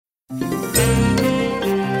From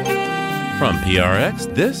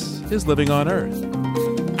PRX, this is Living on Earth.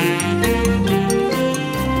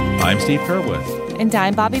 I'm Steve Curwood. And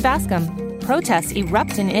I'm Bobby Bascom. Protests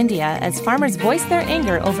erupt in India as farmers voice their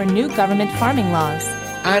anger over new government farming laws.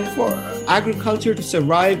 And for agriculture to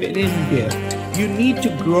survive in India, you need to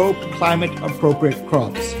grow climate-appropriate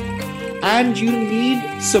crops. And you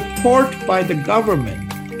need support by the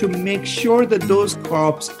government to make sure that those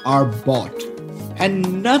crops are bought.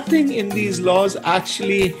 And nothing in these laws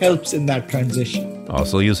actually helps in that transition.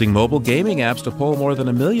 Also using mobile gaming apps to poll more than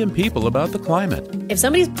 1 million people about the climate. If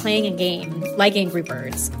somebody's playing a game like Angry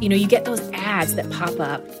Birds, you get those ads that pop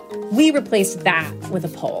up. We replaced that with a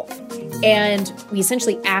poll. And we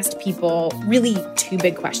essentially asked people really 2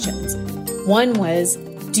 big questions. One was,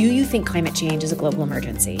 do you think climate change is a global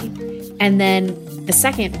emergency? And then the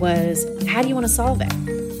second was, how do you want to solve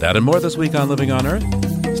it? That and more this week on Living on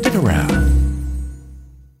Earth. Stick around.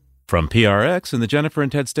 From PRX in the Jennifer and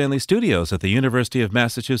Ted Stanley studios at the University of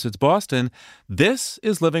Massachusetts, Boston, this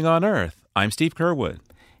is Living on Earth. I'm Steve Curwood.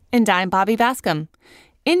 And I'm Bobby Bascom.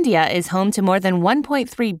 India is home to more than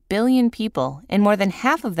 1.3 billion people, and more than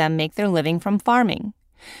half of them make their living from farming.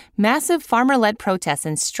 Massive farmer-led protests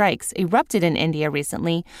and strikes erupted in India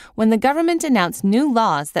recently when the government announced new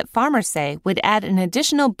laws that farmers say would add an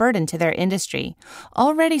additional burden to their industry,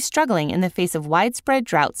 already struggling in the face of widespread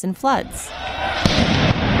droughts and floods.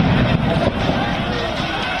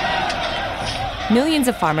 Millions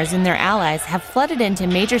of farmers and their allies have flooded into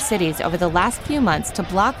major cities over the last few months to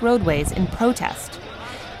block roadways in protest.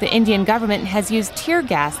 The Indian government has used tear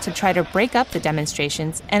gas to try to break up the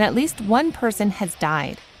demonstrations, and at least 1 person has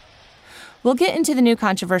died. We'll get into the new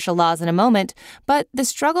controversial laws in a moment, but the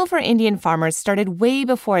struggle for Indian farmers started way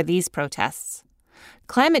before these protests.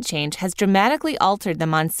 Climate change has dramatically altered the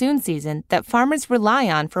monsoon season that farmers rely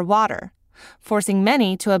on for water, forcing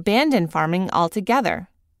many to abandon farming altogether.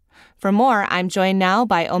 For more, I'm joined now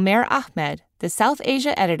by Omer Ahmed, the South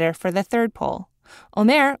Asia editor for The Third Pole.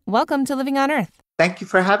 Omer, welcome to Living on Earth. Thank you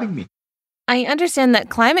for having me. I understand that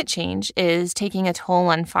climate change is taking a toll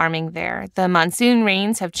on farming there. The monsoon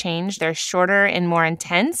rains have changed. They're shorter and more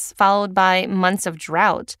intense, followed by months of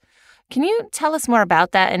drought. Can you tell us more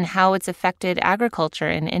about that and how it's affected agriculture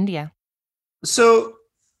in India? So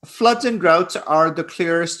floods and droughts are the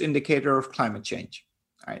clearest indicator of climate change,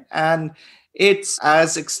 right? And it's,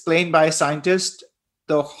 as explained by scientists,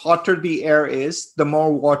 the hotter the air is, the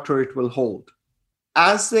more water it will hold.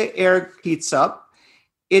 As the air heats up,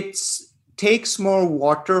 it takes more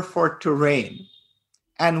water for it to rain.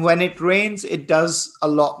 And when it rains, it does a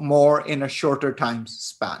lot more in a shorter time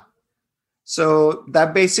span. So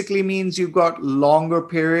that basically means you've got longer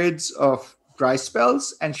periods of dry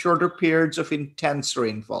spells and shorter periods of intense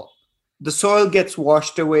rainfall. The soil gets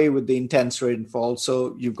washed away with the intense rainfall,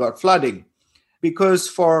 so you've got flooding. Because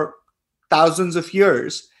for thousands of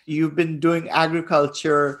years, you've been doing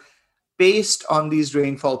agriculture based on these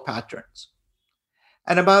rainfall patterns.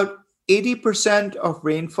 And about 80% of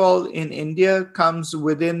rainfall in India comes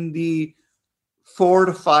within the 4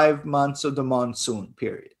 to 5 months of the monsoon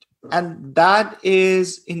period. And that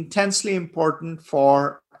is intensely important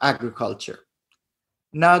for agriculture.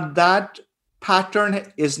 Now, that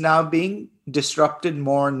pattern is now being disrupted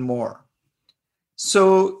more and more.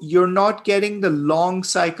 So you're not getting the long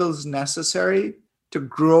cycles necessary to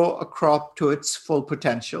grow a crop to its full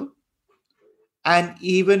potential. And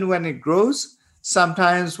even when it grows,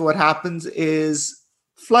 sometimes what happens is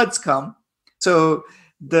floods come. So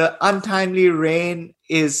the untimely rain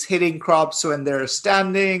is hitting crops when they're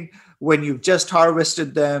standing, when you've just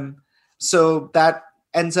harvested them. So that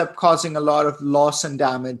ends up causing a lot of loss and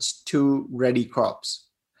damage to ready crops.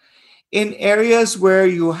 In areas where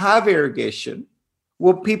you have irrigation,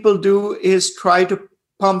 what people do is try to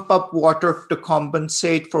pump up water to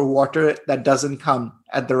compensate for water that doesn't come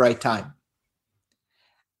at the right time.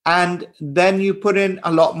 And then you put in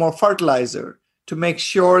a lot more fertilizer to make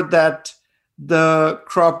sure that the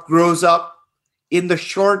crop grows up in the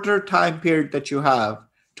shorter time period that you have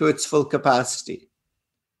to its full capacity.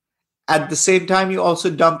 At the same time, you also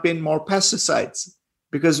dump in more pesticides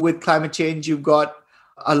because with climate change, you've got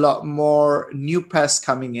a lot more new pests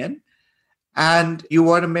coming in. And you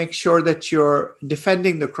want to make sure that you're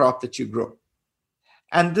defending the crop that you grow.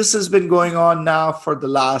 And this has been going on now for the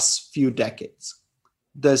last few decades,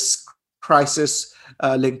 this crisis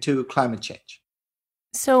linked to climate change.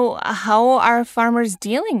 So how are farmers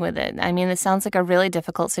dealing with it? I mean, it sounds like a really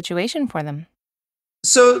difficult situation for them.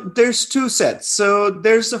 So there's 2 sets. So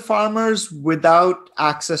there's the farmers without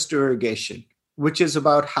access to irrigation, which is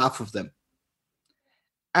about half of them.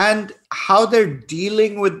 And how they're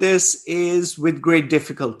dealing with this is with great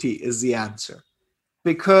difficulty is the answer.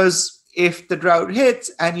 Because if the drought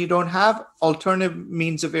hits and you don't have alternative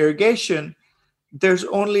means of irrigation, there's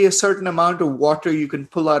only a certain amount of water you can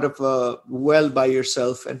pull out of a well by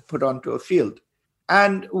yourself and put onto a field.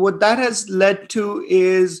 And what that has led to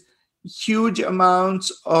is huge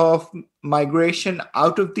amounts of migration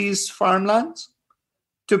out of these farmlands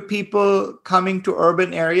to people coming to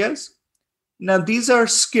urban areas. Now, these are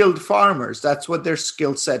skilled farmers. That's what their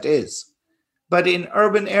skill set is. But in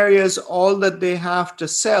urban areas, all that they have to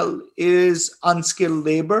sell is unskilled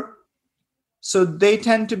labor. So they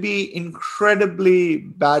tend to be incredibly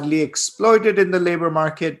badly exploited in the labor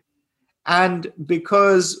market. And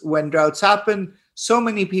because when droughts happen, so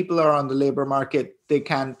many people are on the labor market, they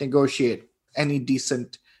can't negotiate any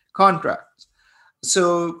decent contracts.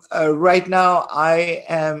 So right now I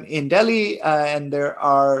am in Delhi and there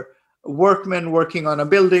are workmen working on a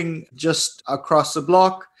building just across the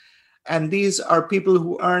block. And these are people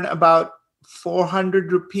who earn about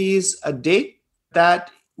 400 rupees a day.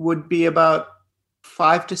 That would be about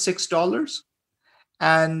 $5 to $6.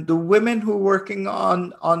 And the women who are working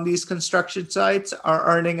on these construction sites are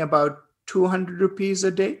earning about 200 rupees a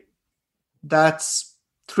day. That's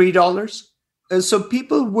 $3. So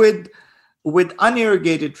people with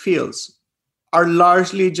unirrigated fields are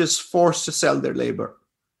largely just forced to sell their labor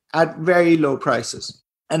at very low prices.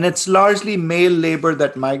 And it's largely male labor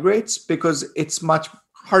that migrates because it's much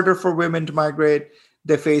harder for women to migrate.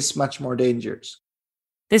 They face much more dangers.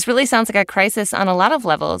 This really sounds like a crisis on a lot of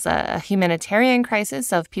levels, a humanitarian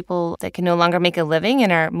crisis of people that can no longer make a living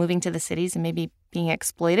and are moving to the cities and maybe being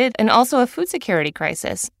exploited, and also a food security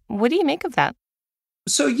crisis. What do you make of that?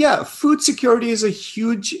 So yeah, food security is a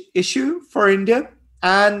huge issue for India.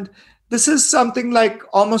 And this is something like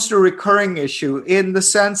almost a recurring issue in the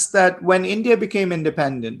sense that when India became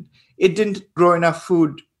independent, it didn't grow enough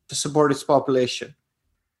food to support its population.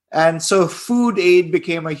 And so food aid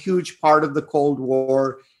became a huge part of the Cold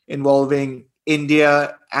War involving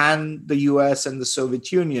India and the US and the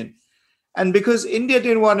Soviet Union. And because India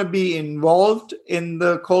didn't want to be involved in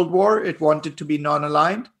the Cold War, it wanted to be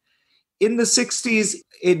non-aligned. In the 60s,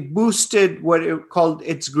 it boosted what it called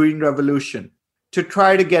its Green Revolution to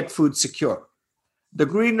try to get food secure. The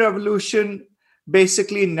Green Revolution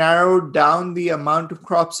basically narrowed down the amount of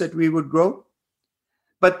crops that we would grow,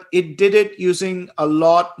 but it did it using a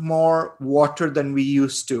lot more water than we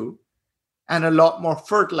used to and a lot more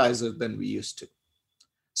fertilizer than we used to.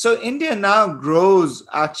 So India now grows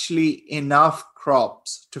actually enough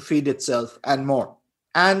crops to feed itself and more.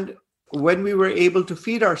 And when we were able to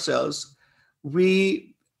feed ourselves,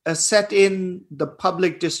 we set in the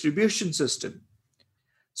public distribution system.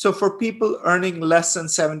 So for people earning less than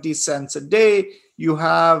 70 cents a day, you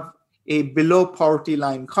have a below poverty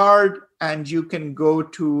line card, and you can go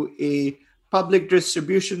to a public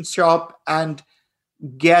distribution shop and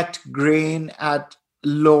get grain at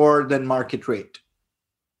lower than market rate.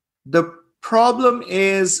 The problem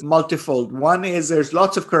is multifold. One is there's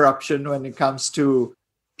lots of corruption when it comes to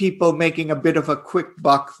people making a bit of a quick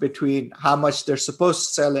buck between how much they're supposed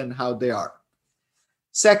to sell and how they are.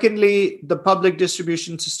 Secondly, the public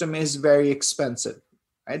distribution system is very expensive,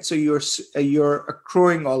 right? So you're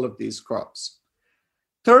accruing all of these crops.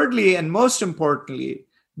 Thirdly, and most importantly,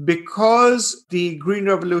 because the Green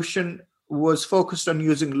Revolution was focused on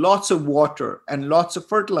using lots of water and lots of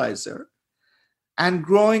fertilizer and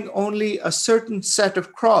growing only a certain set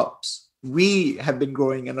of crops, we have been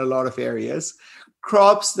growing in a lot of areas,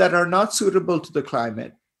 crops that are not suitable to the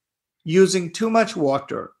climate, using too much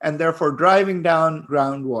water and therefore driving down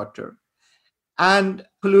groundwater and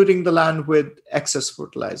polluting the land with excess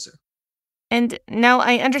fertilizer. And now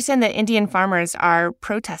I understand that Indian farmers are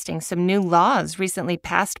protesting some new laws recently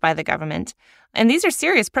passed by the government. And these are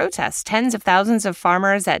serious protests. Tens of thousands of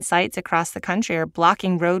farmers at sites across the country are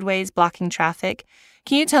blocking roadways, blocking traffic.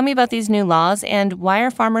 Can you tell me about these new laws and why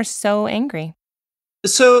are farmers so angry?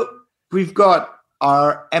 So we've got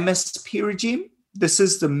our MSP regime. This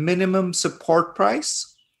is the minimum support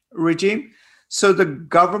price regime. So the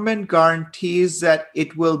government guarantees that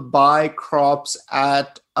it will buy crops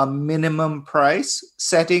at a minimum price,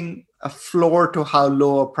 setting a floor to how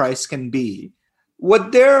low a price can be.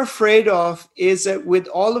 What they're afraid of is that with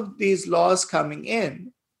all of these laws coming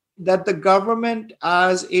in, that the government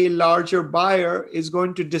as a larger buyer is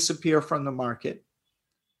going to disappear from the market.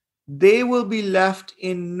 They will be left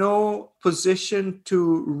in no position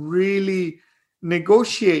to really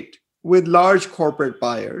negotiate with large corporate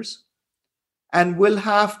buyers and will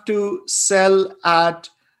have to sell at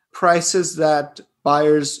prices that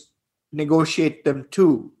buyers negotiate them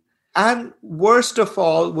to. And worst of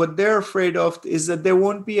all, what they're afraid of is that there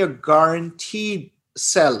won't be a guaranteed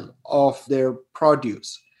sell of their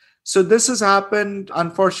produce. So this has happened,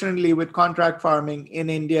 unfortunately, with contract farming in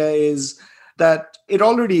India, is that it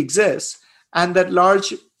already exists and that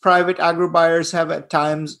large private agro-buyers have at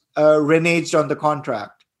times reneged on the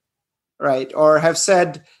contract, right? Or have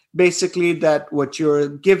said basically that what you're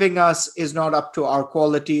giving us is not up to our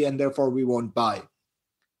quality and therefore we won't buy.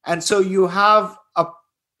 And so you have a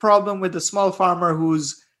problem with the small farmer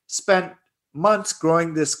who's spent months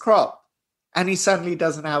growing this crop and he suddenly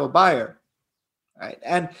doesn't have a buyer, right?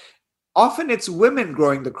 And often it's women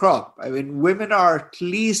growing the crop. I mean, women are at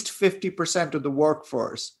least 50% of the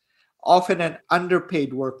workforce, often an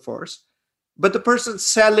underpaid workforce. But the person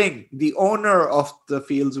selling, the owner of the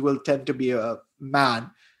fields, will tend to be a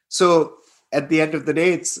man. So at the end of the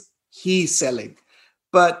day, it's he selling.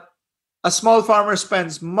 But a small farmer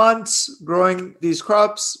spends months growing these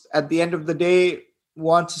crops. At the end of the day,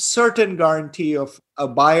 wants a certain guarantee of a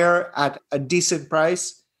buyer at a decent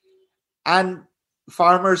price. And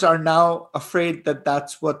farmers are now afraid that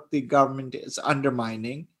that's what the government is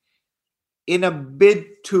undermining in a bid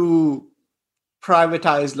to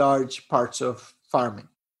privatize large parts of farming.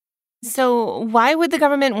 So why would the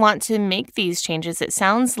government want to make these changes? It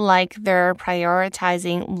sounds like they're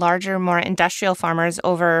prioritizing larger, more industrial farmers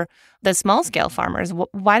over the small-scale farmers.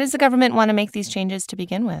 Why does the government want to make these changes to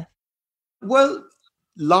begin with? Well,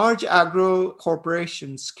 large agro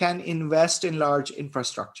corporations can invest in large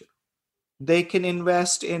infrastructure. They can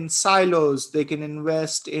invest in silos. They can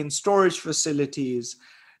invest in storage facilities.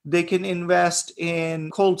 They can invest in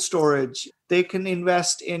cold storage. They can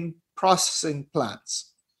invest in processing plants.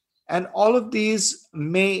 And all of these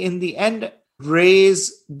may, in the end,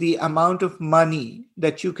 raise the amount of money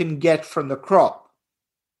that you can get from the crop.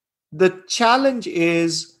 The challenge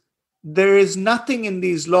is there is nothing in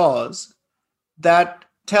these laws that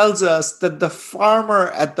tells us that the farmer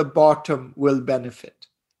at the bottom will benefit,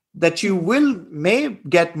 that you may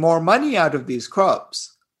get more money out of these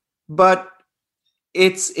crops, but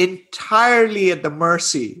it's entirely at the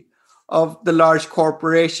mercy of the large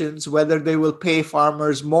corporations, whether they will pay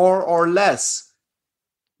farmers more or less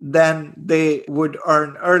than they would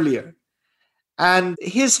earn earlier. And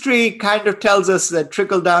history kind of tells us that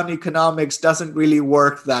trickle-down economics doesn't really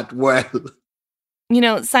work that well. You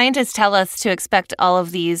know, scientists tell us to expect all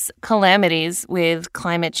of these calamities with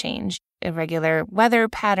climate change, irregular weather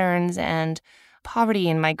patterns and poverty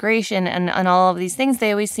and migration and all of these things. They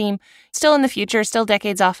always seem still in the future, still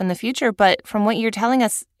decades off in the future. But from what you're telling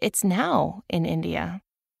us, it's now in India.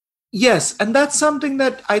 Yes, and that's something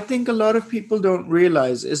that I think a lot of people don't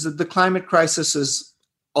realize is that the climate crisis is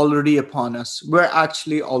already upon us. We're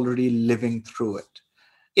actually already living through it.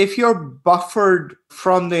 If you're buffered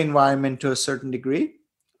from the environment to a certain degree,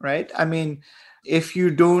 right? I mean, if you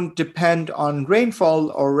don't depend on rainfall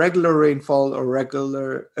or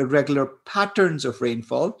irregular patterns of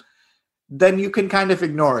rainfall, then you can kind of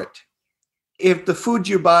ignore it. If the food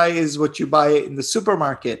you buy is what you buy in the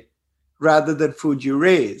supermarket rather than food you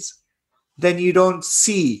raise, then you don't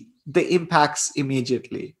see the impacts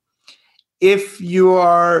immediately. If you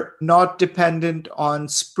are not dependent on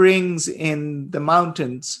springs in the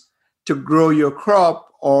mountains to grow your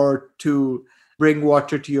crop or to bring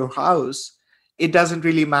water to your house, it doesn't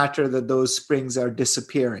really matter that those springs are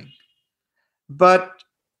disappearing. But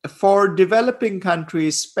for developing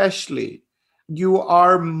countries especially, you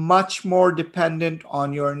are much more dependent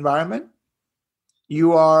on your environment.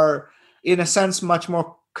 You are, in a sense, much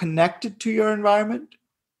more connected to your environment.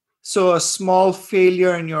 So a small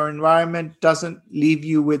failure in your environment doesn't leave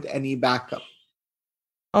you with any backup.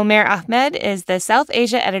 Omer Ahmed is the South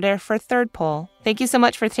Asia editor for Third Pole. Thank you so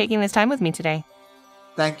much for taking this time with me today.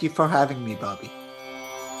 Thank you for having me, Bobby.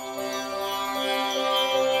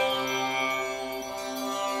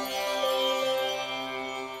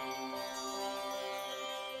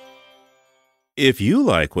 If you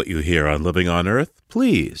like what you hear on Living on Earth,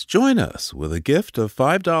 please join us with a gift of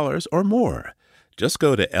 $5 or more. Just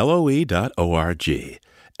go to LOE.org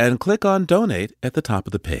and click on Donate at the top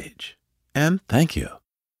of the page. And thank you.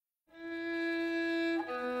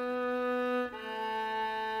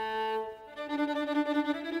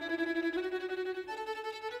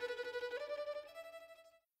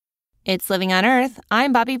 It's Living on Earth.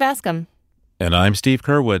 I'm Bobby Bascom. And I'm Steve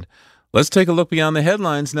Curwood. Let's take a look beyond the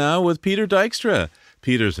headlines now with Peter Dykstra.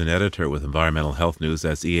 Peter's an editor with environmental health news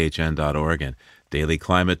at ehn.org and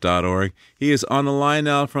dailyclimate.org. He is on the line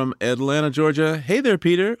now from Atlanta, Georgia. Hey there,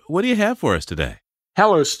 Peter. What do you have for us today?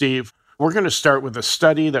 Hello, Steve. We're going to start with a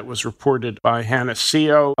study that was reported by Hannah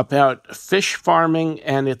Seo about fish farming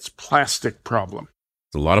and its plastic problem.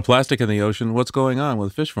 There's a lot of plastic in the ocean. What's going on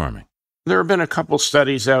with fish farming? There have been a couple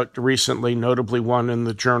studies out recently, notably one in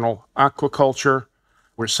the journal Aquaculture,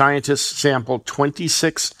 where scientists sampled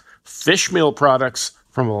 26 fish meal products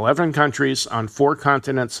from 11 countries on 4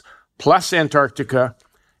 continents, plus Antarctica,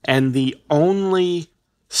 and the only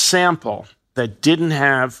sample that didn't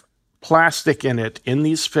have plastic in it in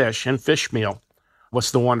these fish and fish meal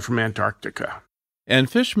was the one from Antarctica. And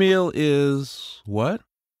fish meal is what?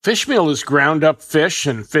 Fish meal is ground up fish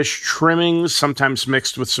and fish trimmings, sometimes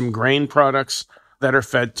mixed with some grain products that are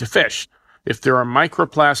fed to fish. If there are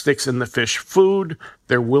microplastics in the fish food,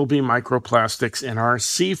 there will be microplastics in our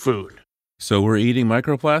seafood. So we're eating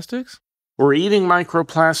microplastics? We're eating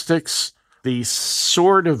microplastics. The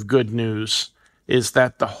sort of good news is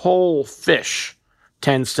that the whole fish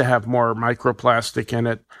tends to have more microplastic in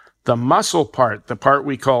it. The muscle part, the part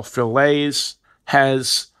we call fillets,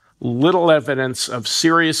 has little evidence of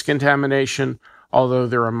serious contamination, although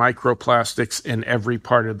there are microplastics in every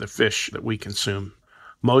part of the fish that we consume.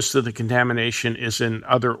 Most of the contamination is in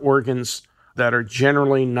other organs that are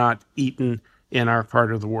generally not eaten in our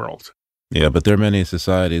part of the world. Yeah, but there are many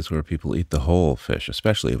societies where people eat the whole fish,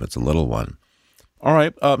 especially if it's a little one. All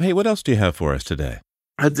right. Hey, what else do you have for us today?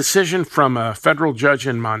 A decision from a federal judge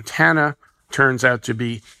in Montana turns out to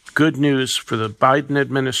be good news for the Biden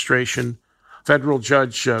administration. Federal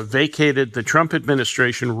judge vacated the Trump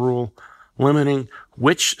administration rule limiting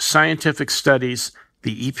which scientific studies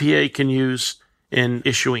the EPA can use in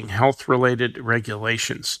issuing health-related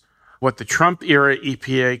regulations. What the Trump-era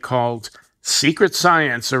EPA called secret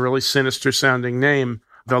science, a really sinister-sounding name,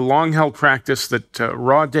 the long-held practice that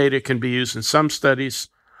raw data can be used in some studies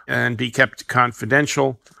and be kept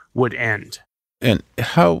confidential, would end. And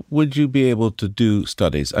how would you be able to do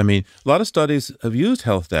studies? I mean, a lot of studies have used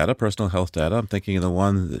health data, personal health data. I'm thinking of the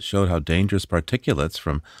one that showed how dangerous particulates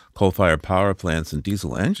from coal-fired power plants and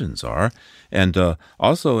diesel engines are, and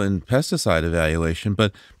also in pesticide evaluation.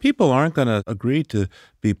 But people aren't going to agree to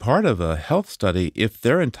be part of a health study if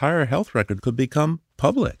their entire health record could become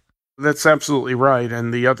public. That's absolutely right.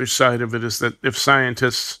 And the other side of it is that if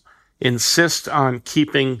scientists insist on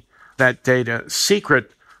keeping that data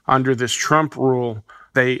secret under this Trump rule,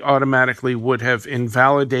 they automatically would have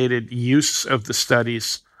invalidated use of the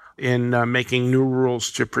studies in making new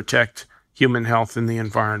rules to protect human health and the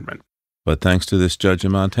environment. But thanks to this judge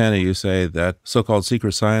in Montana, you say that so-called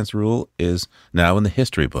secret science rule is now in the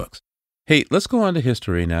history books. Hey, let's go on to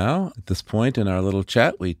history now. At this point in our little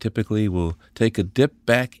chat, we typically will take a dip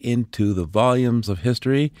back into the volumes of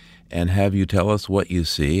history and have you tell us what you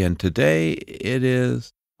see. And today it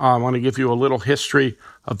is... I want to give you a little history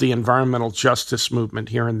of the environmental justice movement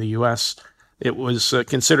here in the U.S. It was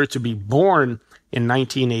considered to be born in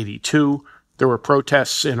 1982. There were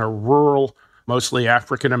protests in a rural, mostly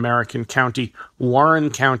African-American county, Warren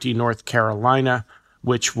County, North Carolina,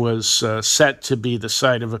 which was set to be the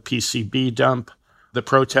site of a PCB dump. The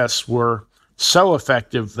protests were so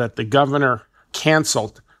effective that the governor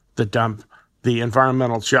canceled the dump. The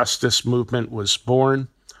environmental justice movement was born.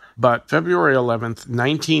 But February 11th,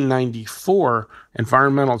 1994,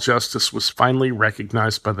 environmental justice was finally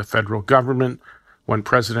recognized by the federal government when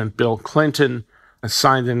President Bill Clinton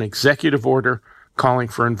signed an executive order calling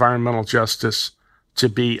for environmental justice to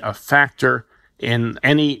be a factor in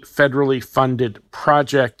any federally funded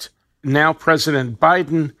project. Now President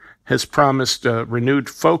Biden has promised a renewed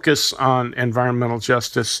focus on environmental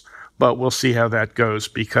justice, but we'll see how that goes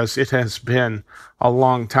because it has been a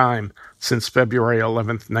long time since February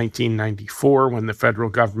 11th, 1994, when the federal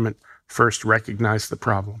government first recognized the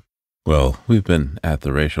problem. Well, we've been at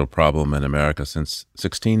the racial problem in America since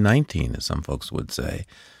 1619, as some folks would say.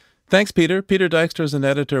 Thanks, Peter. Peter Dykstra is an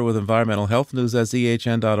editor with Environmental Health News at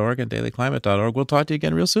ehn.org and dailyclimate.org. We'll talk to you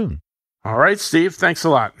again real soon. All right, Steve. Thanks a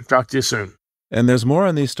lot. Talk to you soon. And there's more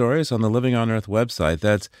on these stories on the Living on Earth website.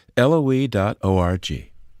 That's LOE.org.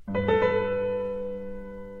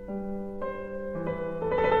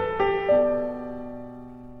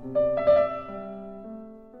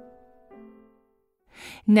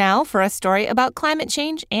 Now for a story about climate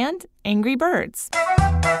change and angry birds.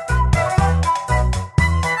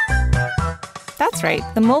 That's right,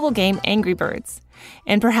 the mobile game Angry Birds.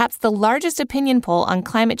 In perhaps the largest opinion poll on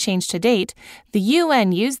climate change to date, the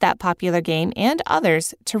UN used that popular game and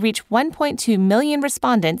others to reach 1.2 million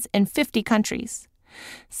respondents in 50 countries.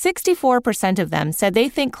 64% of them said they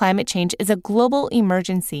think climate change is a global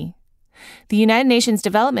emergency. The United Nations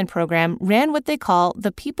Development Program ran what they call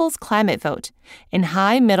the People's Climate Vote in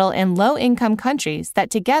high, middle, and low-income countries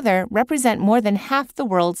that together represent more than half the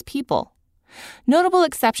world's people. Notable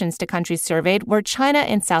exceptions to countries surveyed were China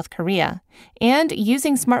and South Korea. And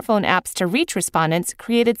using smartphone apps to reach respondents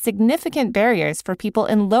created significant barriers for people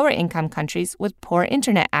in lower-income countries with poor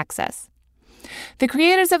internet access. The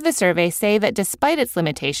creators of the survey say that despite its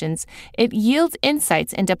limitations, it yields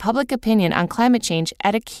insights into public opinion on climate change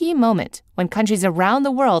at a key moment when countries around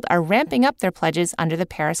the world are ramping up their pledges under the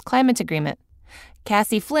Paris Climate Agreement.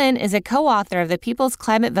 Cassie Flynn is a co-author of the People's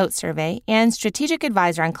Climate Vote Survey and strategic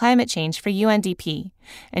advisor on climate change for UNDP,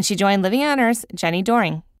 and she joined Living on Earth's Jenny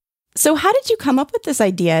Doering. So how did you come up with this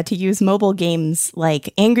idea to use mobile games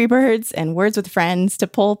like Angry Birds and Words with Friends to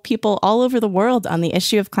poll people all over the world on the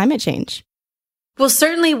issue of climate change? Well,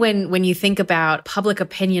 certainly when you think about public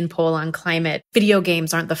opinion poll on climate, video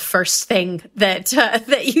games aren't the first thing that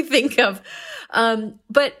you think of.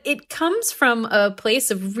 But it comes from a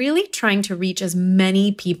place of really trying to reach as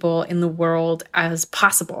many people in the world as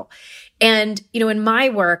possible. And, in my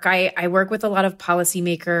work, I work with a lot of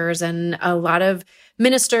policymakers and a lot of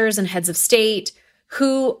ministers and heads of state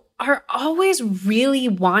who are always really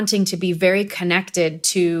wanting to be very connected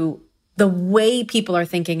to the way people are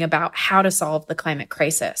thinking about how to solve the climate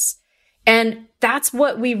crisis. And that's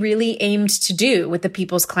what we really aimed to do with the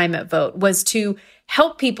People's Climate Vote, was to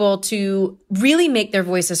help people to really make their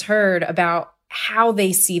voices heard about how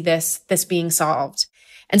they see this being solved.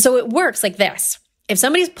 And so it works like this. If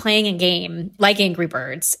somebody's playing a game like Angry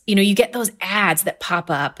Birds, you get those ads that pop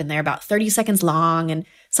up and they're about 30 seconds long. And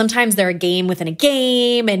sometimes they're a game within a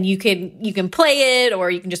game and you can play it or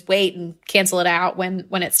you can just wait and cancel it out when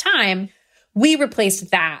it's time. We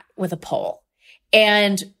replaced that with a poll.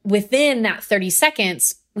 And within that 30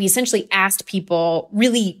 seconds, we essentially asked people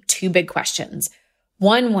really two big questions.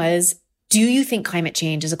 One was, do you think climate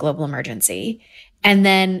change is a global emergency? And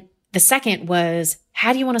then the second was,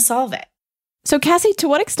 how do you want to solve it? So Cassie, to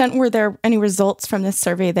what extent were there any results from this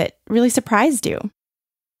survey that really surprised you?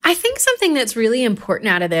 I think something that's really important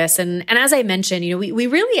out of this, and as I mentioned, we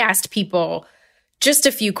really asked people just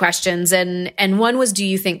a few questions, and one was, do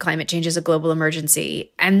you think climate change is a global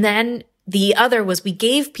emergency? And then the other was, we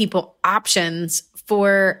gave people options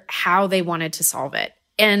for how they wanted to solve it.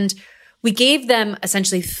 And we gave them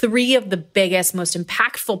essentially three of the biggest, most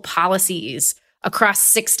impactful policies across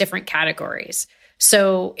 6 different categories.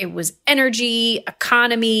 So it was energy,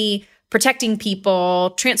 economy, protecting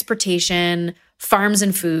people, transportation, farms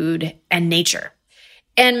and food, and nature.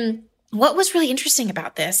 And what was really interesting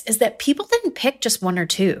about this is that people didn't pick just 1 or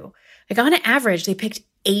 2. Like on average, they picked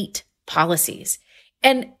 8 policies.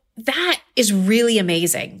 And that is really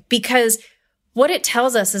amazing because what it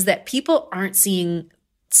tells us is that people aren't seeing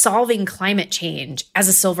solving climate change as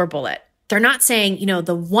a silver bullet. They're not saying,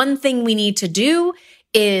 the one thing we need to do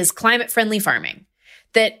is climate-friendly farming.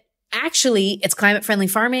 That actually it's climate-friendly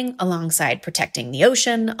farming alongside protecting the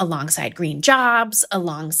ocean, alongside green jobs,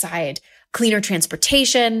 alongside cleaner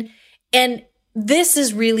transportation. And this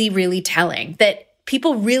is really, really telling that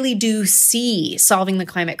people really do see solving the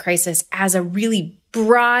climate crisis as a really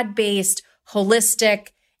broad-based, holistic,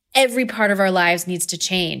 every part of our lives needs to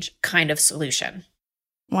change kind of solution.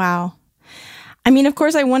 Wow. I mean, of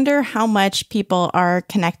course, I wonder how much people are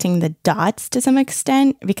connecting the dots to some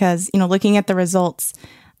extent because, looking at the results,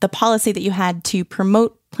 the policy that you had to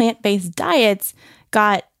promote plant-based diets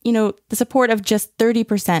got, the support of just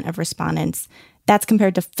 30% of respondents. That's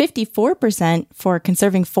compared to 54% for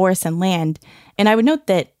conserving forests and land. And I would note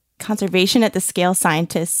that conservation at the scale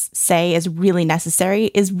scientists say is really necessary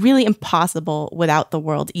is really impossible without the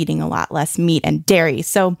world eating a lot less meat and dairy.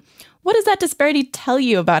 So what does that disparity tell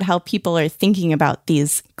you about how people are thinking about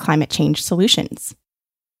these climate change solutions?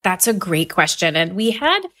 That's a great question. And we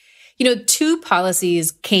had, 2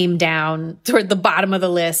 policies came down toward the bottom of the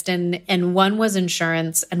list, and one was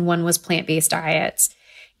insurance and one was plant-based diets.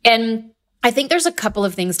 And I think there's a couple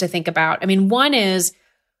of things to think about. I mean, one is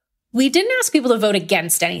we didn't ask people to vote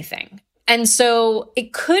against anything. And so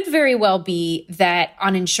it could very well be that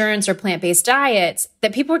on insurance or plant-based diets,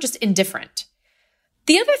 that people are just indifferent.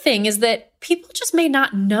 The other thing is that people just may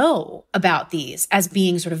not know about these as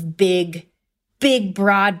being sort of big,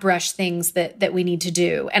 broad brush things that we need to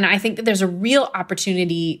do. And I think that there's a real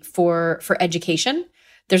opportunity for education.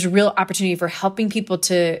 There's a real opportunity for helping people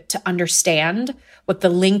to understand what the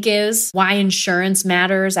link is, why insurance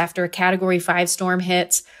matters after a Category 5 storm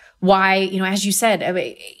hits, why, as you said,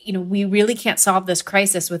 we really can't solve this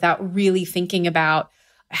crisis without really thinking about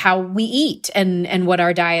how we eat and what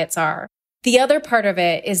our diets are. The other part of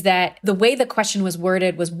it is that the way the question was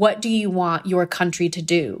worded was, what do you want your country to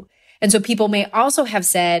do? And so people may also have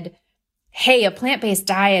said, hey, a plant-based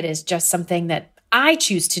diet is just something that I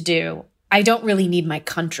choose to do. I don't really need my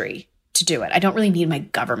country to do it. I don't really need my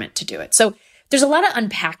government to do it. So there's a lot of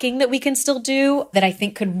unpacking that we can still do that I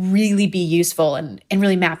think could really be useful in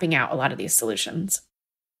really mapping out a lot of these solutions.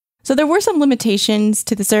 So there were some limitations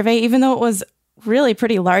to the survey, even though it was really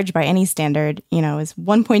pretty large by any standard. It was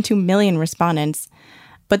 1.2 million respondents.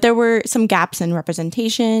 But there were some gaps in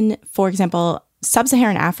representation. For example,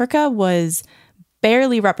 Sub-Saharan Africa was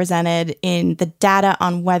barely represented in the data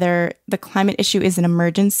on whether the climate issue is an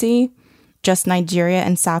emergency. Just Nigeria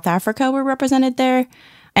and South Africa were represented there.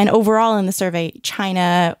 And overall in the survey,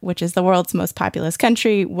 China, which is the world's most populous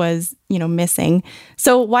country, was, missing.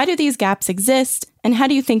 So why do these gaps exist? And how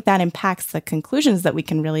do you think that impacts the conclusions that we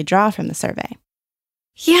can really draw from the survey?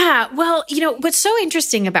 Yeah, well, what's so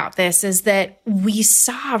interesting about this is that we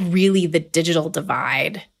saw really the digital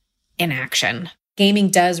divide in action.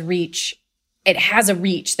 Gaming has a reach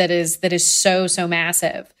that is so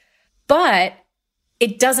massive, but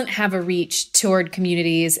it doesn't have a reach toward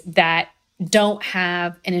communities that don't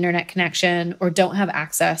have an internet connection or don't have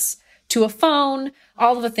access to a phone,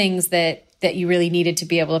 all of the things that you really needed to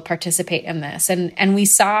be able to participate in this. And we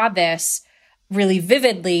saw this really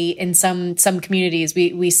vividly in some communities.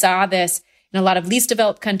 We saw this in a lot of least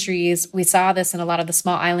developed countries. We saw this in a lot of the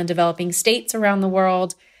small island developing states around the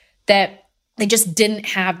world, that they just didn't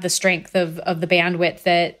have the strength of the bandwidth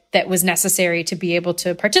that was necessary to be able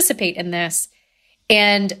to participate in this.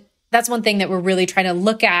 And that's one thing that we're really trying to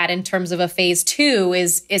look at in terms of a phase 2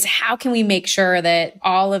 is how can we make sure that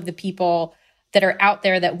all of the people that are out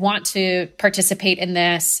there that want to participate in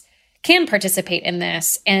this can participate in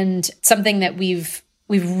this, and something that we've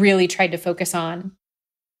really tried to focus on.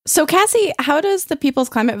 So Cassie, how does the People's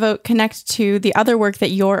Climate Vote connect to the other work that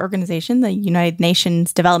your organization, the United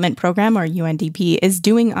Nations Development Program, or UNDP, is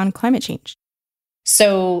doing on climate change?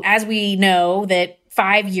 So as we know that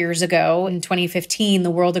 5 years ago, in 2015, the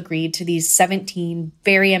world agreed to these 17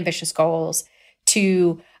 very ambitious goals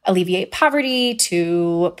to alleviate poverty,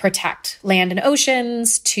 to protect land and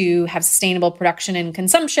oceans, to have sustainable production and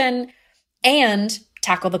consumption, and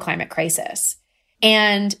tackle the climate crisis.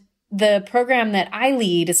 And the program that I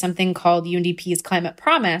lead is something called UNDP's Climate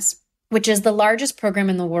Promise, which is the largest program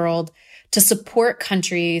in the world to support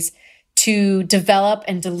countries to develop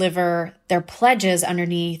and deliver their pledges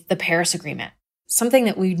underneath the Paris Agreement. Something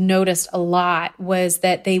that we noticed a lot was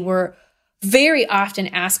that they were very often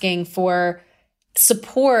asking for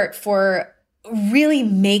support for really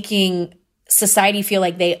making society feel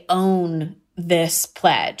like they own this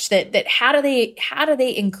pledge. That how do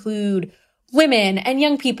they include women and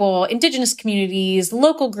young people, indigenous communities,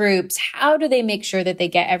 local groups? How do they make sure that they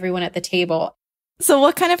get everyone at the table? So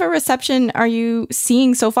what kind of a reception are you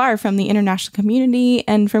seeing so far from the international community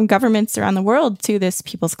and from governments around the world to this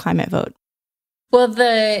People's Climate Vote? Well,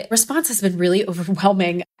 the response has been really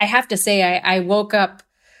overwhelming. I have to say, I woke up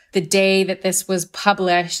the day that this was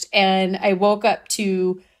published, and I woke up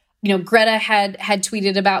to, Greta had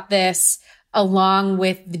tweeted about this, along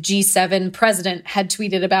with the G7 president had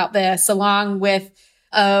tweeted about this, along with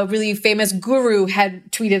a really famous guru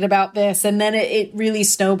had tweeted about this. And then it really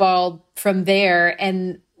snowballed from there.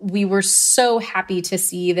 And we were so happy to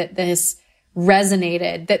see that this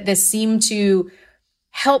resonated, that this seemed to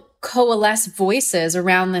help coalesce voices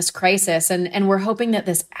around this crisis. And we're hoping that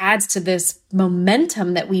this adds to this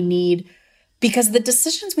momentum that we need, because the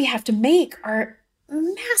decisions we have to make are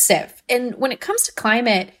massive. And when it comes to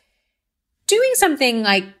climate, doing something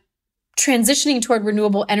like transitioning toward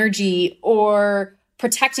renewable energy or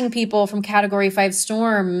protecting people from Category 5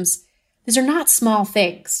 storms, these are not small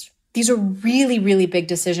things. These are really, really big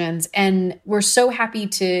decisions. And we're so happy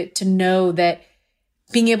to know that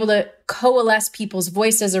being able to coalesce people's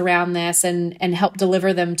voices around this and help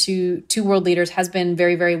deliver them to world leaders has been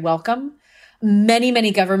very, very welcome. Many,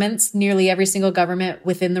 many governments, nearly every single government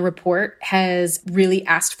within the report has really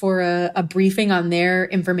asked for a briefing on their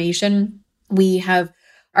information.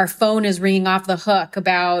 Our phone is ringing off the hook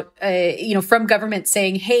about, from government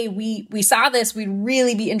saying, hey, we saw this. We'd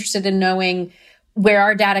really be interested in knowing where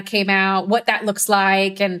our data came out, what that looks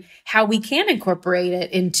like, and how we can incorporate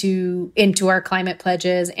it into our climate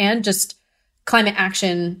pledges and just climate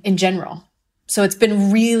action in general. So it's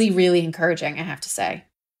been really, really encouraging, I have to say.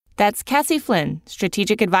 That's Cassie Flynn,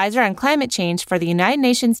 Strategic Advisor on Climate Change for the United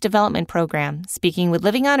Nations Development Program, speaking with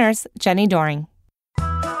Living on Earth's Jenny Doering.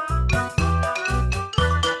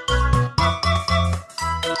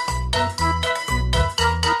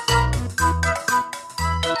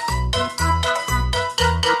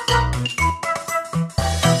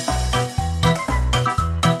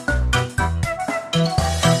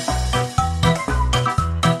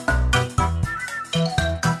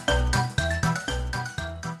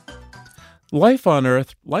 Life on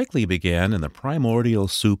Earth likely began in the primordial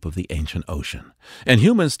soup of the ancient ocean, and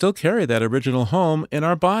humans still carry that original home in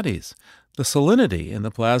our bodies. The salinity in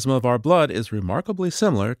the plasma of our blood is remarkably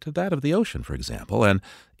similar to that of the ocean, for example, and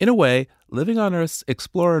in a way, Living on Earth's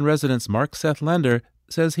explorer-in-residence Mark Seth Lender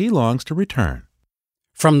says he longs to return.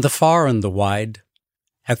 From the far and the wide,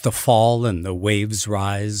 at the fall and the waves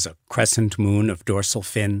rise, a crescent moon of dorsal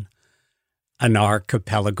fin, an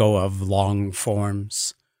archipelago of long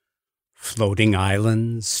forms, floating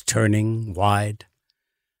islands turning wide,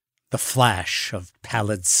 the flash of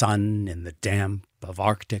pallid sun in the damp of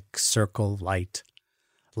Arctic circle light.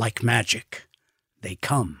 Like magic, they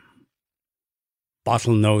come.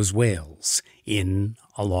 Bottlenose whales in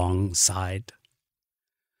alongside.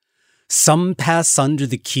 Some pass under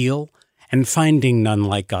the keel and finding none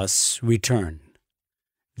like us return.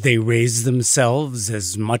 They raise themselves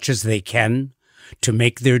as much as they can to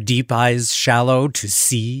make their deep eyes shallow to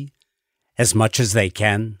see as much as they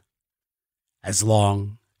can, as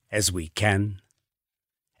long as we can.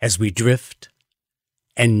 As we drift,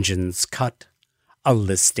 engines cut, a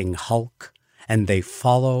listing hulk, and they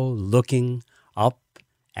follow looking up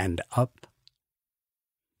and up.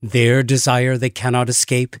 Their desire they cannot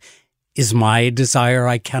escape is my desire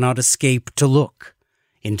I cannot escape to look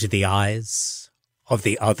into the eyes of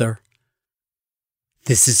the other.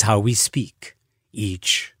 This is how we speak,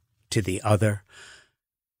 each to the other.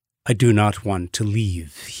 I do not want to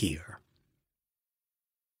leave here.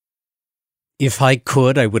 If I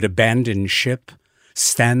could, I would abandon ship,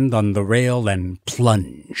 stand on the rail and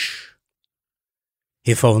plunge.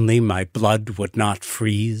 If only my blood would not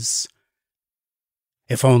freeze.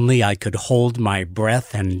 If only I could hold my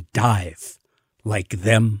breath and dive like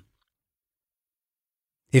them.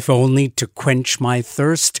 If only to quench my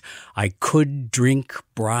thirst I could drink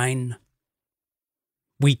brine.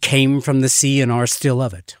 We came from the sea and are still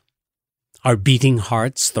of it. Our beating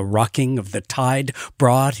hearts, the rocking of the tide,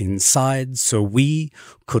 brought inside so we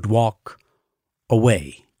could walk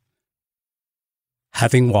away.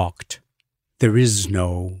 Having walked, there is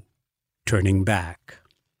no turning back.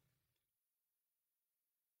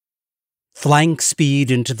 Flank speed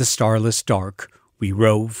into the starless dark, we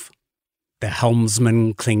rove, the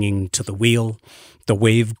helmsman clinging to the wheel, the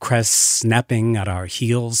wave crest snapping at our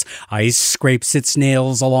heels, ice scrapes its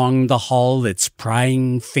nails along the hull, its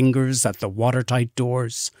prying fingers at the watertight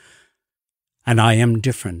doors. And I am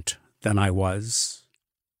different than I was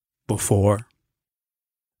before.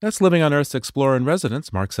 That's Living on Earth's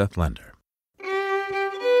explorer-in-residence, Mark Seth Lender.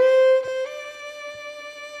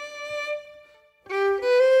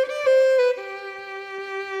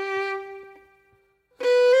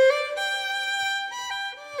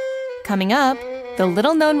 Coming up, the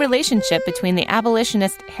little-known relationship between the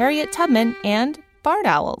abolitionist Harriet Tubman and barred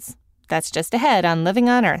owls. That's just ahead on Living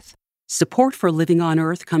on Earth. Support for Living on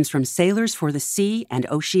Earth comes from Sailors for the Sea and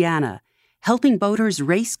Oceana, helping boaters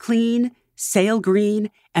race clean, sail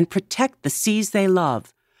green, and protect the seas they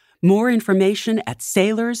love. More information at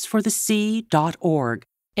sailorsforthesea.org.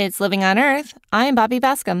 It's Living on Earth. I'm Bobby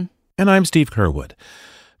Bascom. And I'm Steve Curwood.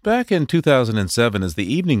 Back in 2007, as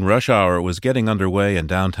the evening rush hour was getting underway in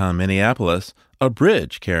downtown Minneapolis, a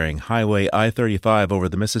bridge carrying Highway I-35 over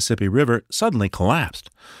the Mississippi River suddenly collapsed.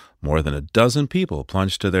 More than a dozen people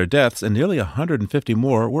plunged to their deaths and nearly 150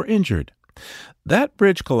 more were injured. That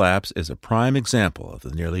bridge collapse is a prime example of the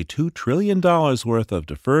nearly $2 trillion worth of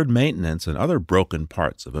deferred maintenance and other broken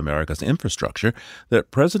parts of America's infrastructure that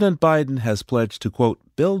President Biden has pledged to, quote,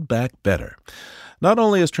 build back better. Not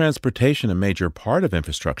only is transportation a major part of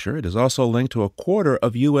infrastructure, it is also linked to a quarter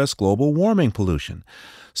of U.S. global warming pollution.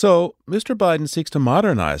 So, Mr. Biden seeks to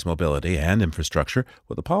modernize mobility and infrastructure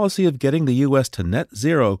with a policy of getting the U.S. to net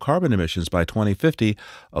zero carbon emissions by 2050,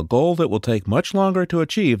 a goal that will take much longer to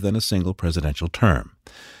achieve than a single presidential term.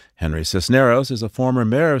 Henry Cisneros is a former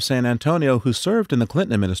mayor of San Antonio who served in the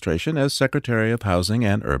Clinton administration as Secretary of Housing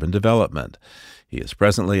and Urban Development. He is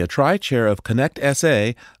presently a tri-chair of Connect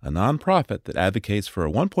SA, a nonprofit that advocates for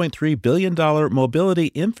a $1.3 billion mobility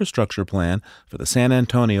infrastructure plan for the San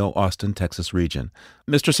Antonio, Austin, Texas region.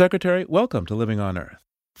 Mr. Secretary, welcome to Living on Earth.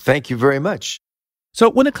 Thank you very much. So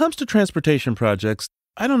when it comes to transportation projects,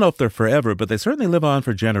 I don't know if they're forever, but they certainly live on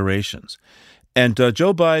for generations. And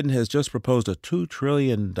Joe Biden has just proposed a $2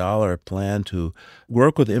 trillion plan to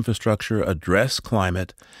work with infrastructure, address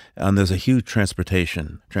climate, and there's a huge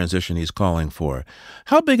transportation transition he's calling for.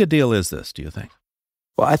 How big a deal is this, do you think?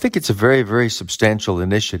 Well, I think it's a very, very substantial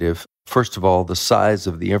initiative. First of all, the size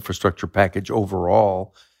of the infrastructure package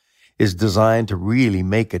overall is designed to really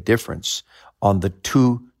make a difference on the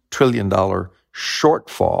 $2 trillion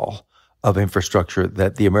shortfall of infrastructure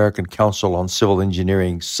that the American Council on Civil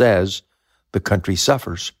Engineering says the country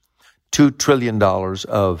suffers. $2 trillion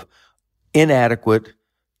of inadequate,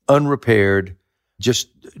 unrepaired, just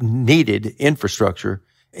needed infrastructure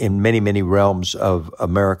in many, many realms of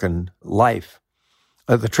American life.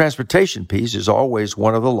 The transportation piece is always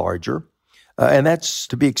one of the larger, and that's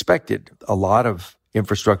to be expected. A lot of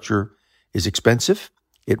infrastructure is expensive.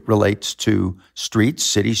 It relates to streets,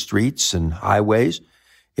 city streets and highways.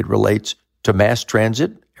 It relates to mass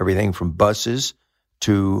transit, everything from buses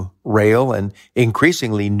to rail, and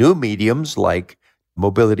increasingly new mediums like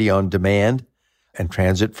mobility on demand and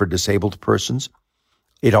transit for disabled persons.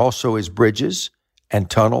 It also is bridges and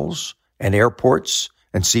tunnels and airports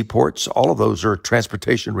and seaports. All of those are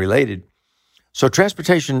transportation related. So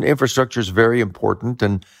transportation infrastructure is very important.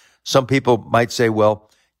 And some people might say, well,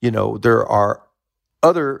 there are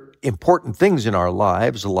other important things in our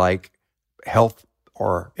lives like health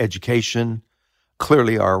or education,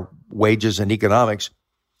 clearly our wages and economics.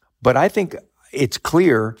 But I think it's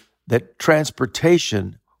clear that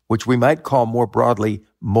transportation, which we might call more broadly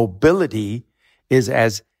mobility, is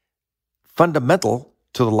as fundamental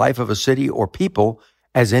to the life of a city or people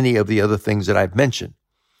as any of the other things that I've mentioned,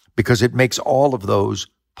 because it makes all of those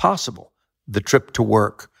possible. The trip to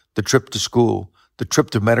work, the trip to school, the trip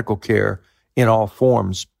to medical care in all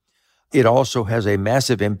forms. It also has a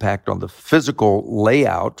massive impact on the physical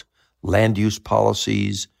layout, land use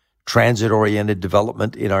policies, transit-oriented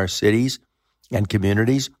development in our cities and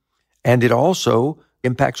communities. And it also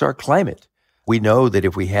impacts our climate. We know that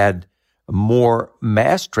if we had more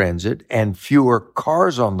mass transit and fewer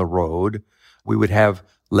cars on the road, we would have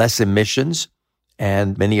less emissions,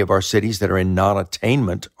 and many of our cities that are in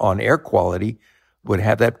non-attainment on air quality would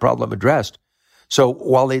have that problem addressed. So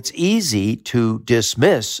while it's easy to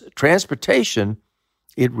dismiss transportation,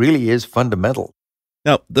 it really is fundamental.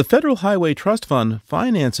 Now, the Federal Highway Trust Fund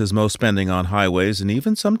finances most spending on highways and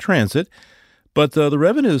even some transit, but the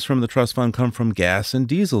revenues from the trust fund come from gas and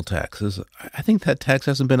diesel taxes. I think that tax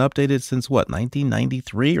hasn't been updated since,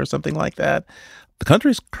 1993 or something like that? The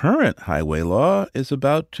country's current highway law is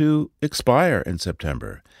about to expire in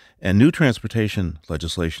September, and new transportation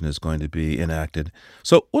legislation is going to be enacted.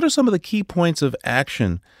 So what are some of the key points of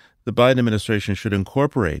action the Biden administration should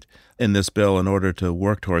incorporate in this bill in order to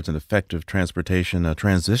work towards an effective transportation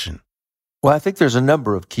transition? Well, I think there's a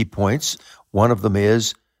number of key points. One of them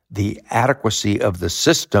is the adequacy of the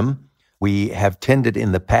system. We have tended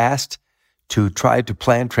in the past to try to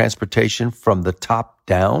plan transportation from the top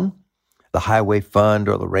down, the highway fund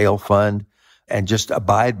or the rail fund, and just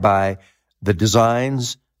abide by the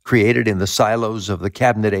designs created in the silos of the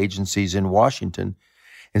cabinet agencies in Washington,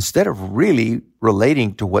 instead of really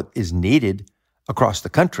relating to what is needed across the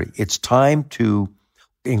country. It's time to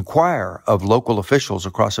inquire of local officials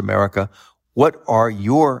across America, what are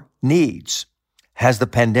your needs? Has the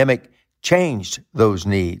pandemic changed those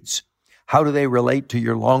needs? How do they relate to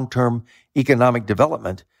your long-term economic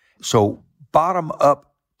development? So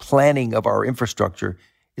bottom-up planning of our infrastructure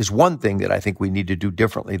is one thing that I think we need to do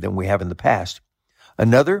differently than we have in the past.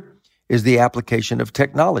 Another is the application of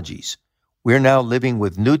technologies. We're now living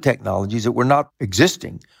with new technologies that were not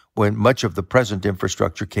existing when much of the present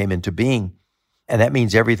infrastructure came into being. And that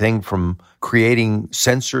means everything from creating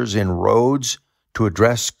sensors in roads to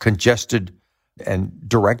address congested and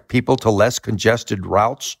direct people to less congested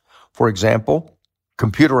routes, for example,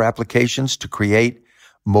 computer applications to create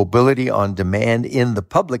mobility on demand in the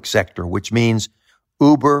public sector, which means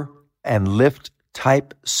Uber and Lyft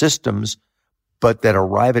type systems, but that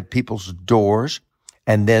arrive at people's doors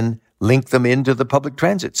and then link them into the public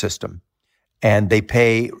transit system. And they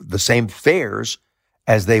pay the same fares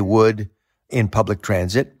as they would in public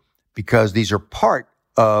transit because these are part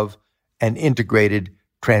of an integrated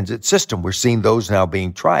transit system. We're seeing those now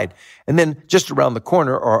being tried. And then just around the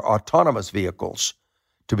corner are autonomous vehicles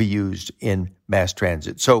to be used in mass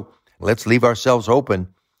transit. So let's leave ourselves open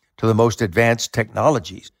to the most advanced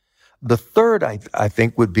technologies. The third, I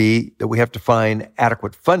think, would be that we have to find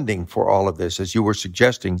adequate funding for all of this, as you were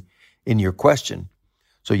suggesting in your question.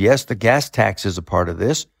 So yes, the gas tax is a part of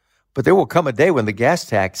this, but there will come a day when the gas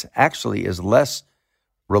tax actually is less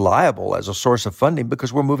reliable as a source of funding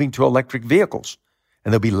because we're moving to electric vehicles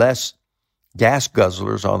and there'll be less gas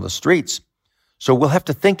guzzlers on the streets. So we'll have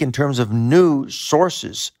to think in terms of new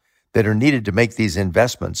sources that are needed to make these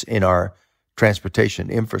investments in our transportation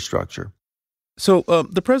infrastructure. So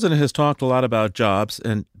the president has talked a lot about jobs,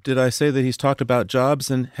 and did I say that he's talked about jobs,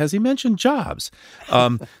 and has he mentioned jobs?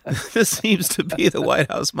 This seems to be the White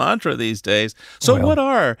House mantra these days. So what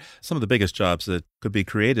are some of the biggest jobs that could be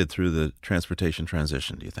created through the transportation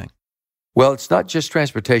transition, do you think? Well, it's not just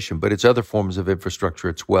transportation, but it's other forms of infrastructure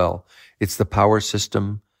as well. It's the power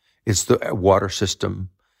system. It's the water system.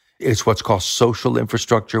 It's what's called social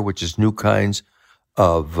infrastructure, which is new kinds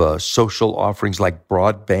of social offerings like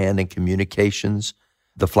broadband and communications,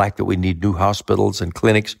 the fact that we need new hospitals and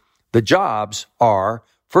clinics. The jobs are,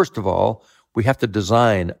 first of all, we have to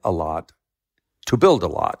design a lot to build a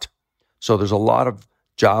lot. So there's a lot of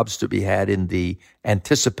jobs to be had in the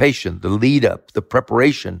anticipation, the lead up, the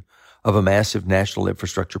preparation of a massive national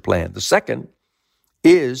infrastructure plan. The second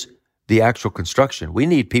is the actual construction. We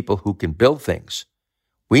need people who can build things.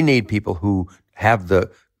 We need people who have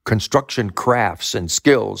the construction crafts and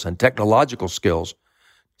skills and technological skills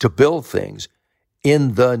to build things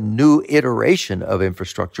in the new iteration of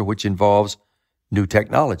infrastructure, which involves new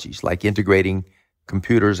technologies like integrating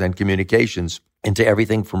computers and communications into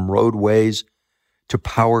everything from roadways to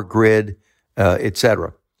power grid,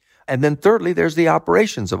 etc. And then thirdly, there's the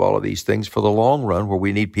operations of all of these things for the long run, where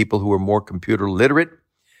we need people who are more computer literate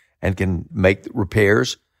and can make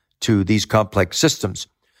repairs to these complex systems.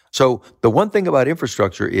 So the one thing about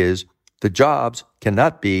infrastructure is the jobs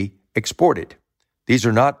cannot be exported. These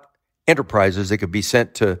are not enterprises that could be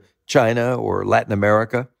sent to China or Latin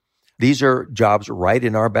America. These are jobs right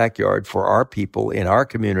in our backyard for our people in our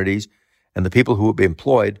communities, and the people who will be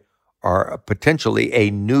employed are potentially a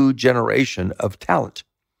new generation of talent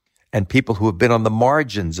and people who have been on the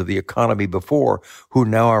margins of the economy before who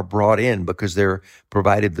now are brought in because they're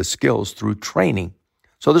provided the skills through training.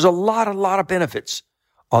 So there's a lot of benefits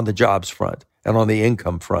on the jobs front and on the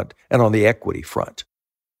income front and on the equity front.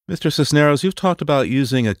 Mr. Cisneros, you've talked about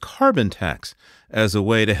using a carbon tax as a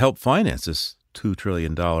way to help finance this $2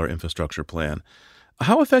 trillion infrastructure plan.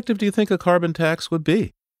 How effective do you think a carbon tax would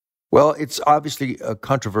be? Well, it's obviously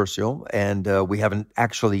controversial, and we haven't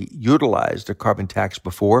actually utilized a carbon tax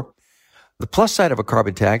before. The plus side of a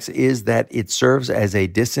carbon tax is that it serves as a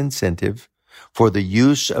disincentive for the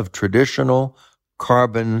use of traditional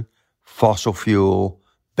carbon fossil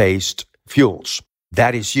fuel-based fuels.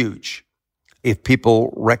 That is huge. If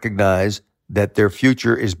people recognize that their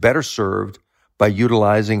future is better served by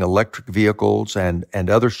utilizing electric vehicles and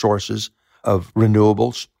other sources of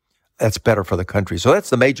renewables, that's better for the country. So that's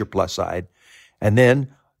the major plus side. And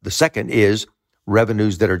then the second is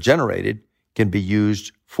revenues that are generated can be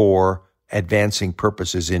used for advancing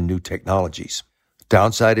purposes in new technologies.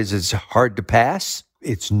 Downside is it's hard to pass.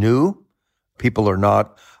 It's new. People are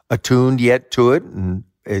not attuned yet to it, and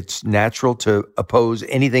it's natural to oppose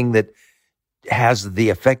anything that has the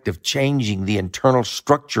effect of changing the internal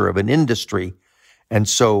structure of an industry. And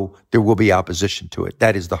so there will be opposition to it.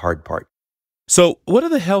 That is the hard part. So what are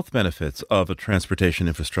the health benefits of a transportation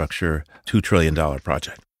infrastructure $2 trillion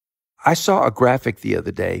project? I saw a graphic the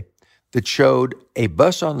other day that showed a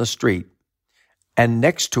bus on the street and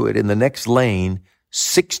next to it in the next lane,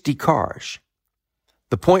 60 cars.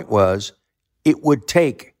 The point was it would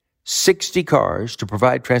take 60 cars to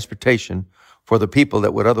provide transportation for the people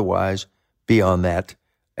that would otherwise be on that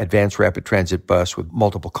advanced rapid transit bus with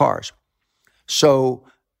multiple cars. So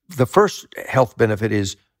the first health benefit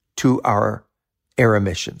is to our air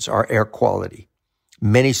emissions, our air quality.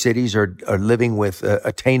 Many cities are living with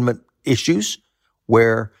attainment issues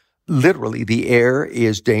where literally the air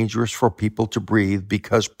is dangerous for people to breathe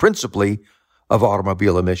because principally of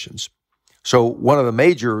automobile emissions. So one of the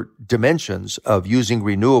major dimensions of using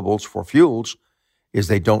renewables for fuels is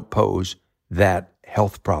they don't pose that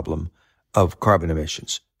health problem of carbon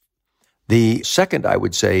emissions. The second, I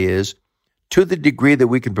would say, is to the degree that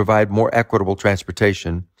we can provide more equitable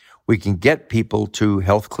transportation, we can get people to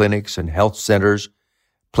health clinics and health centers,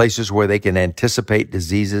 places where they can anticipate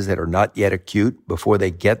diseases that are not yet acute before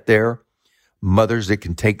they get there, mothers that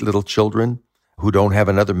can take little children who don't have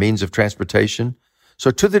another means of transportation. So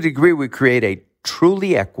to the degree we create a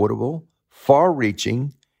truly equitable,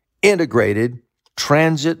 far-reaching, integrated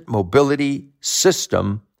transit mobility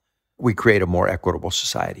system, we create a more equitable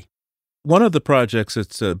society. One of the projects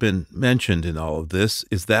that's been mentioned in all of this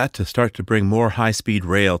is that to start to bring more high-speed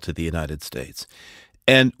rail to the United States.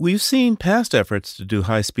 And we've seen past efforts to do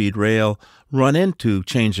high-speed rail run into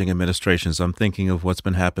changing administrations. I'm thinking of what's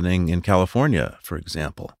been happening in California, for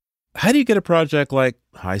example. How do you get a project like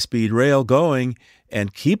high-speed rail going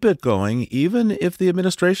and keep it going even if the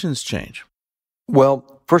administrations change?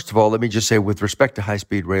 Well, first of all, let me just say with respect to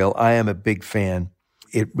high-speed rail, I am a big fan.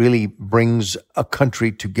 It really brings a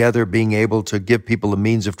country together, being able to give people a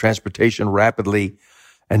means of transportation rapidly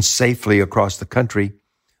and safely across the country.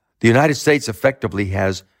 The United States effectively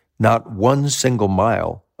has not one single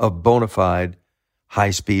mile of bona fide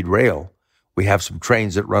high-speed rail. We have some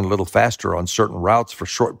trains that run a little faster on certain routes for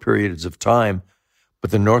short periods of time,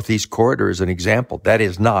 but the Northeast Corridor is an example. That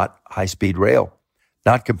is not high-speed rail,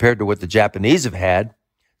 not compared to what the Japanese have had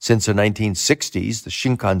since the 1960s, the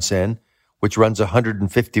Shinkansen, which runs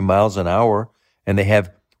 150 miles an hour, and they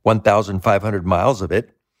have 1,500 miles of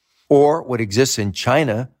it, or what exists in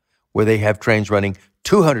China, where they have trains running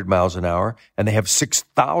 200 miles an hour, and they have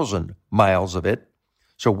 6,000 miles of it.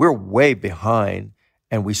 So we're way behind,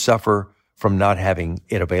 and we suffer from not having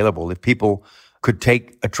it available. If people could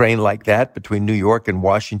take a train like that between New York and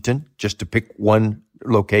Washington, just to pick one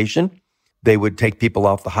location, they would take people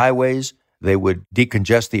off the highways, they would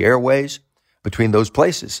decongest the airways between those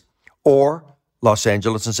places, or Los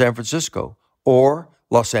Angeles and San Francisco, or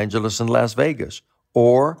Los Angeles and Las Vegas,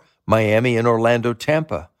 or Miami and Orlando,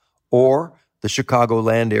 Tampa, or the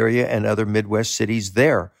Chicagoland area and other Midwest cities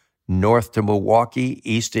there, north to Milwaukee,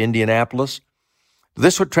 east to Indianapolis.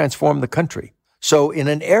 This would transform the country. So in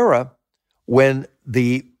an era when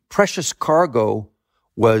the precious cargo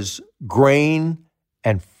was grain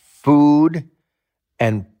and food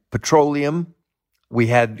and petroleum, we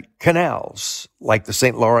had canals like the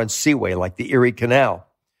St. Lawrence Seaway, like the Erie Canal.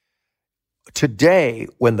 Today,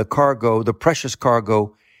 when the cargo, the precious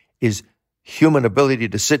cargo, is human ability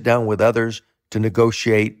to sit down with others, to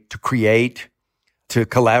negotiate, to create, to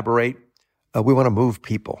collaborate, we want to move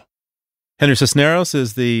people. Henry Cisneros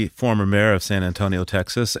is the former mayor of San Antonio,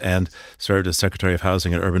 Texas, and served as Secretary of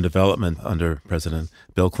Housing and Urban Development under President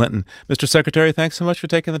Bill Clinton. Mr. Secretary, thanks so much for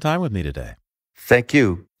taking the time with me today. Thank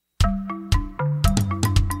you.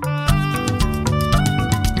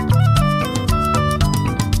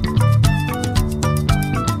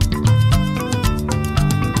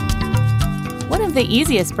 One of the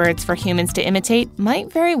easiest birds for humans to imitate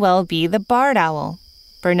might very well be the barred owl.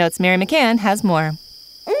 BirdNote's Mary McCann has more.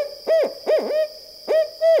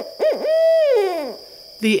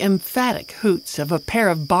 The emphatic hoots of a pair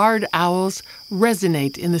of barred owls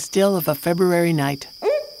resonate in the still of a February night.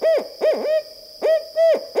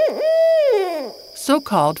 So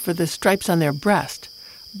called for the stripes on their breast,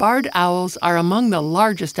 barred owls are among the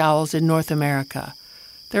largest owls in North America.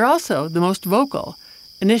 They're also the most vocal,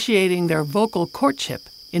 initiating their vocal courtship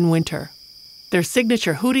in winter. Their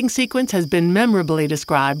signature hooting sequence has been memorably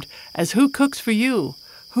described as "Who cooks for you?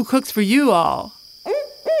 Who cooks for you all?"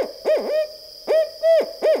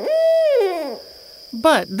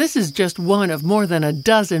 But this is just one of more than a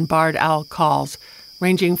dozen barred owl calls,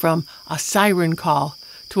 ranging from a siren call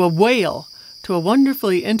to a wail to a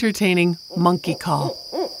wonderfully entertaining monkey call.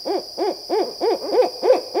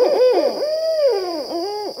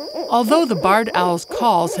 Although the barred owl's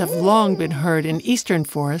calls have long been heard in eastern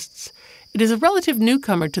forests, it is a relative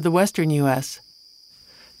newcomer to the western U.S.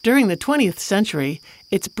 During the 20th century,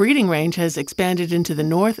 its breeding range has expanded into the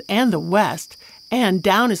north and the west, and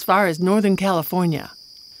down as far as Northern California.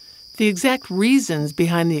 The exact reasons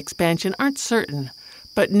behind the expansion aren't certain,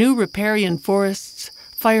 but new riparian forests,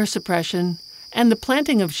 fire suppression, and the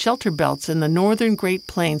planting of shelter belts in the northern Great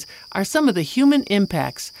Plains are some of the human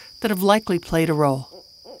impacts that have likely played a role.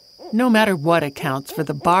 No matter what accounts for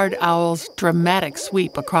the barred owl's dramatic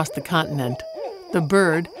sweep across the continent, the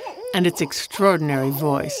bird and its extraordinary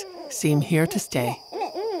voice seem here to stay.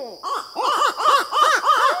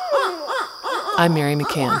 I'm Mary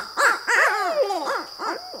McCann.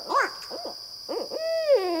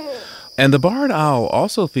 And the barred owl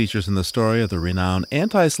also features in the story of the renowned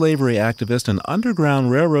anti-slavery activist and Underground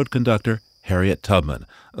Railroad conductor Harriet Tubman,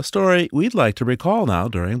 a story we'd like to recall now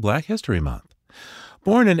during Black History Month.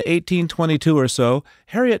 Born in 1822 or so,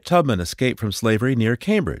 Harriet Tubman escaped from slavery near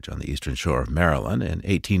Cambridge on the eastern shore of Maryland in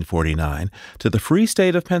 1849 to the free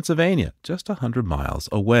state of Pennsylvania, just 100 miles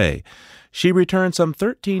away. She returned some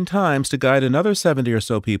 13 times to guide another 70 or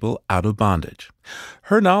so people out of bondage.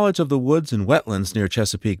 Her knowledge of the woods and wetlands near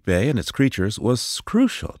Chesapeake Bay and its creatures was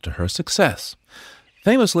crucial to her success.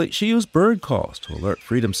 Famously, she used bird calls to alert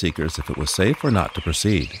freedom seekers if it was safe or not to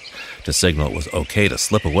proceed. To signal it was okay to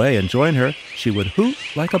slip away and join her, she would hoot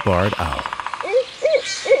like a barred owl.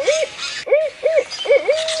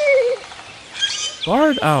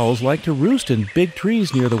 Barred owls like to roost in big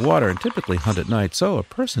trees near the water and typically hunt at night, so a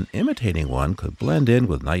person imitating one could blend in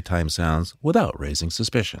with nighttime sounds without raising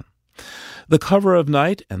suspicion. The cover of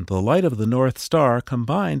night and the light of the North Star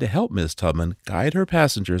combined to help Miss Tubman guide her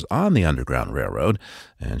passengers on the Underground Railroad,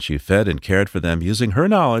 and she fed and cared for them using her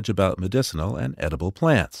knowledge about medicinal and edible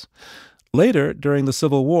plants. Later, during the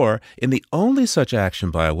Civil War, in the only such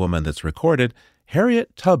action by a woman that's recorded,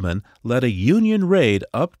 Harriet Tubman led a Union raid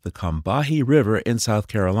up the Combahee River in South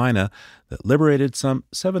Carolina that liberated some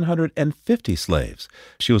 750 slaves.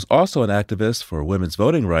 She was also an activist for women's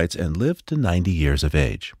voting rights and lived to 90 years of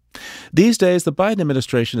age. These days, the Biden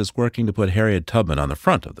administration is working to put Harriet Tubman on the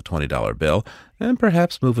front of the $20 bill and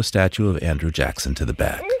perhaps move a statue of Andrew Jackson to the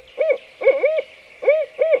back.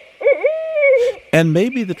 And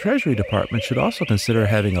maybe the Treasury Department should also consider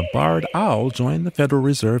having a barred owl join the Federal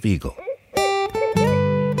Reserve Eagle.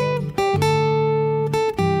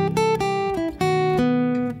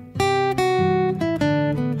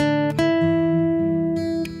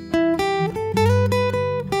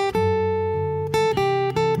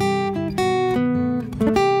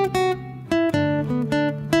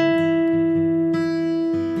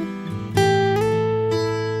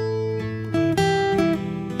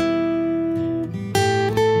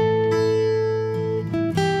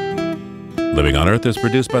 Living on Earth is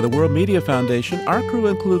produced by the World Media Foundation. Our crew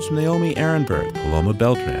includes Naomi Ehrenberg, Paloma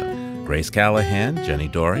Beltran, Grace Callahan, Jenny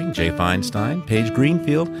Doring, Jay Feinstein, Paige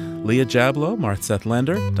Greenfield, Leah Jablow, Marthseth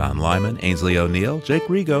Lender, Don Lyman, Ainsley O'Neill, Jake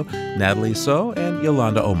Rigo, Natalie So, and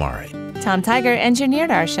Yolanda Omari. Tom Tiger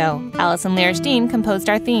engineered our show. Allison Lierstein composed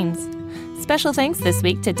our themes. Special thanks this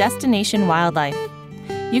week to Destination Wildlife.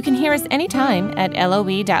 You can hear us anytime at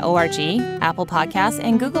LOE.org, Apple Podcasts,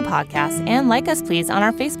 and Google Podcasts, and like us, please, on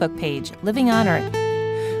our Facebook page, Living on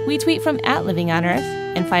Earth. We tweet from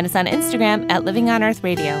 @LivingOnEarth and find us on Instagram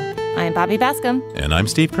 @LivingOnEarthRadio. I'm Bobby Bascom. And I'm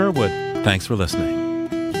Steve Kerwood. Thanks for listening.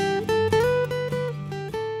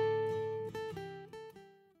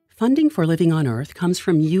 Funding for Living on Earth comes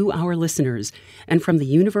from you, our listeners, and from the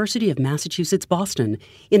University of Massachusetts Boston,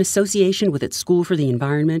 in association with its School for the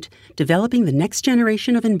Environment, developing the next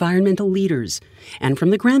generation of environmental leaders, and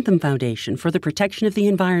from the Grantham Foundation for the Protection of the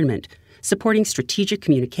Environment, supporting strategic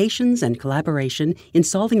communications and collaboration in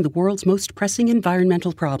solving the world's most pressing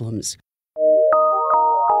environmental problems.